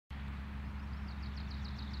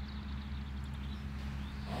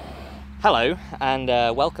Hello and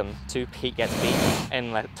welcome to Pete Gets Beat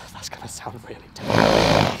in that's going to sound really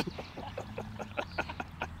terrible.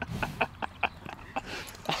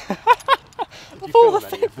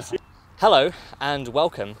 Hello and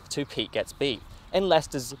welcome to Pete Gets Beat in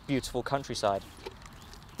Leicester's beautiful countryside.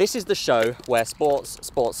 This is the show where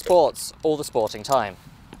sports, all the sporting time.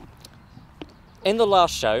 In the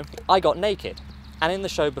last show, I got naked, and in the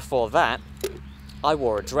show before that, I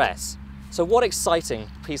wore a dress. So what exciting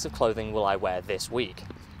piece of clothing will I wear this week?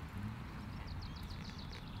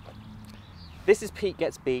 This is Pete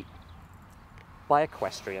Gets Beat by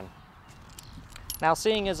Equestrian. Now,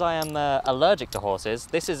 seeing as I am allergic to horses,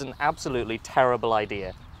 this is an absolutely terrible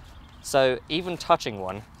idea. So even touching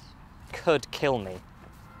one could kill me.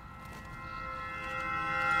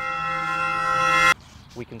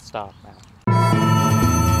 We can start now.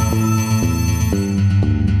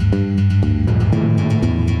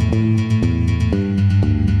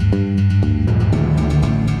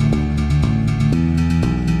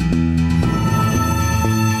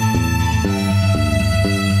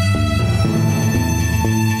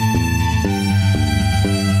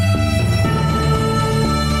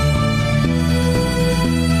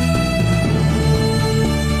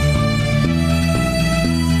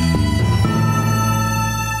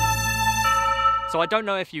 So I don't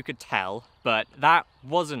know if you could tell, but that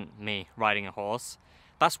wasn't me riding a horse.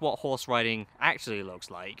 That's what horse riding actually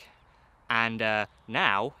looks like. And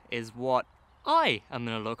now is what I am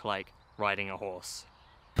going to look like riding a horse.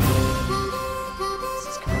 This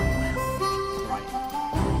is going well. Right,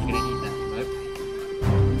 you're going to eat that. Nope.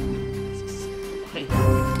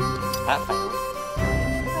 That failed.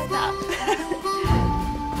 Like that.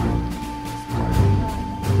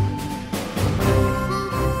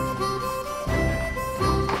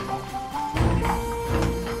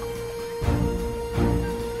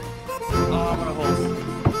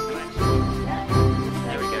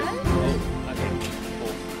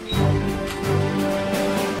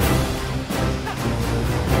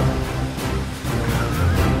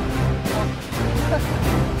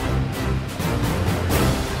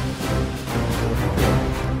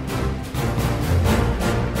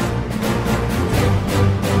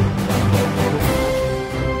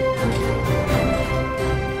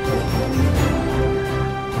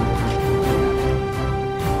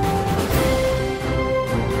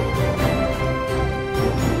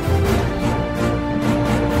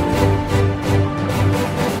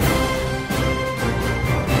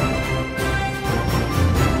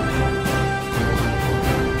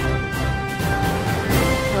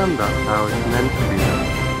 And that's how it's meant to be done.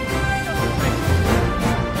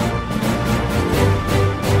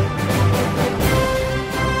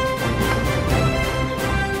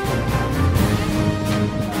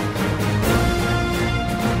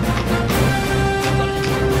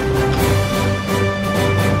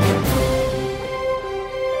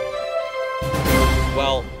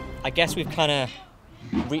 Well, I guess we've kind of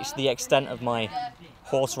reached the extent of my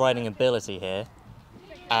horse riding ability here.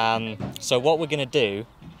 So what we're going to do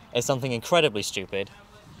is something incredibly stupid.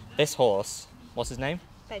 This horse, what's his name?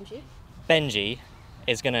 Benji. Benji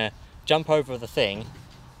is going to jump over the thing,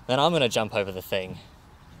 then I'm going to jump over the thing.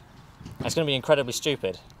 It's going to be incredibly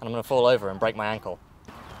stupid, and I'm going to fall over and break my ankle.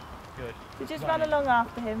 Good. So just run along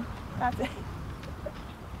after him. That's it.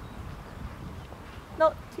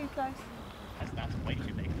 Not too close. That's way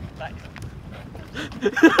too big.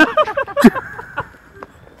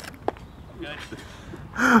 Good.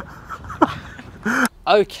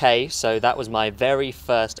 Okay, so that was my very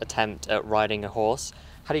first attempt at riding a horse.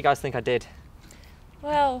 How do you guys think I did?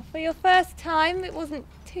 Well, for your first time, it wasn't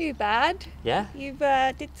too bad. Yeah? You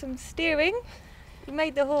did some steering. You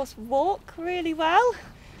made the horse walk really well.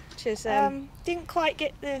 Which is, didn't quite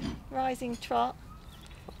get the rising trot.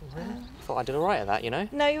 Really? I thought I did all right at that, you know?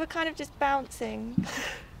 No, you were kind of just bouncing.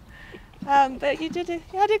 But you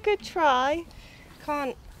had a good try.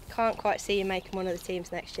 Can't quite see you making one of the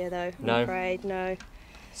teams next year though. No. I'm afraid, no.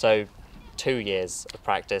 So 2 years of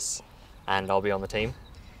practice and I'll be on the team?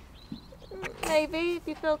 Maybe, if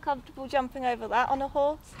you feel comfortable jumping over that on a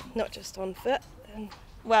horse. Not just on foot.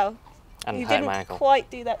 Well, And you hurt didn't my ankle. quite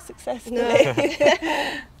do that successfully. No.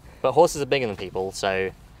 But horses are bigger than people,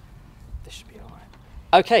 so this should be all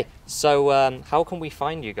right. Okay, so how can we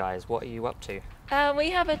find you guys? What are you up to?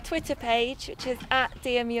 We have a Twitter page, which is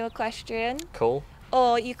 @DMU Equestrian. Cool.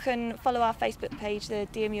 Or you can follow our Facebook page, the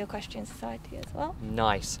DMU Equestrian Society, as well.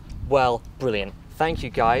 Nice. Well, brilliant. Thank you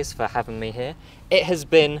guys for having me here. It has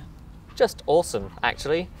been just awesome,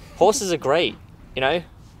 actually. Horses are great, you know?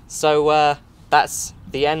 So that's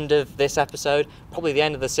the end of this episode, probably the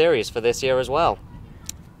end of the series for this year as well.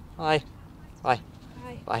 Bye. Bye.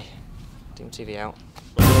 Bye. Bye. TV out.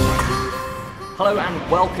 Hello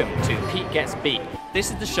and welcome to Pete Gets Beat. This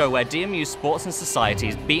is the show where DMU sports and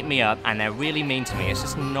societies beat me up and they're really mean to me. It's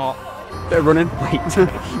just not... They're running. Wait.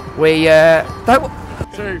 We, don't...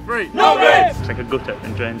 2, 3. No miss! Take a gutter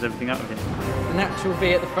and drains everything out of it. The natural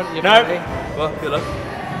V at the front of your No. body. Well, good luck.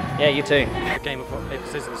 Yeah, you too. Game of rock, paper,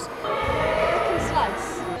 scissors.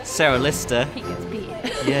 Slice. Sarah Lister. Pete gets beat.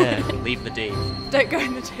 Yeah, leave the D. Don't go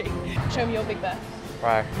in the D. Show me your big bear.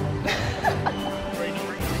 Right.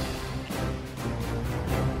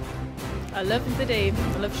 I love the D.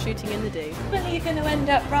 I love shooting in the D. When are you going to end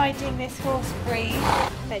up riding this horse breed?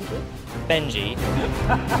 Benji. Benji.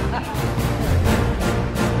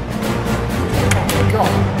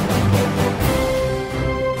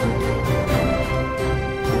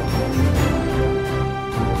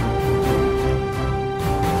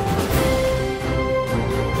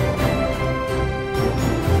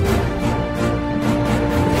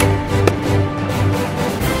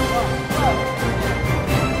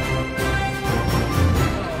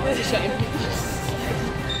 It's a shame.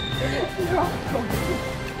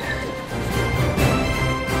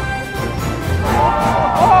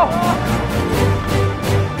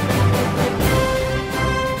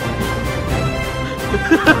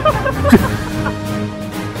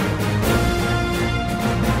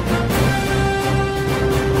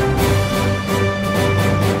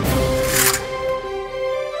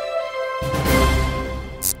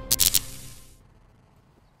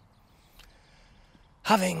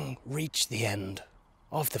 Having reached the end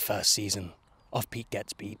of the first season of Pete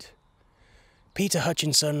Gets Beat, Peter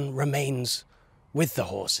Hutchinson remains with the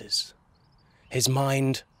horses, his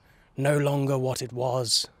mind no longer what it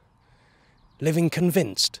was, living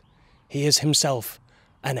convinced he is himself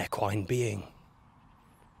an equine being.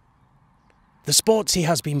 The sports he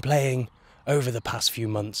has been playing over the past few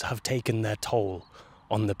months have taken their toll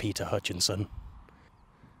on the Peter Hutchinson.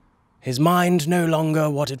 His mind no longer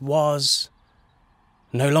what it was,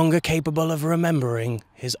 no longer capable of remembering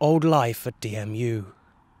his old life at DMU.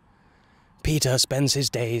 Peter spends his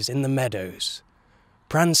days in the meadows,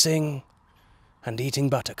 prancing and eating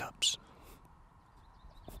buttercups.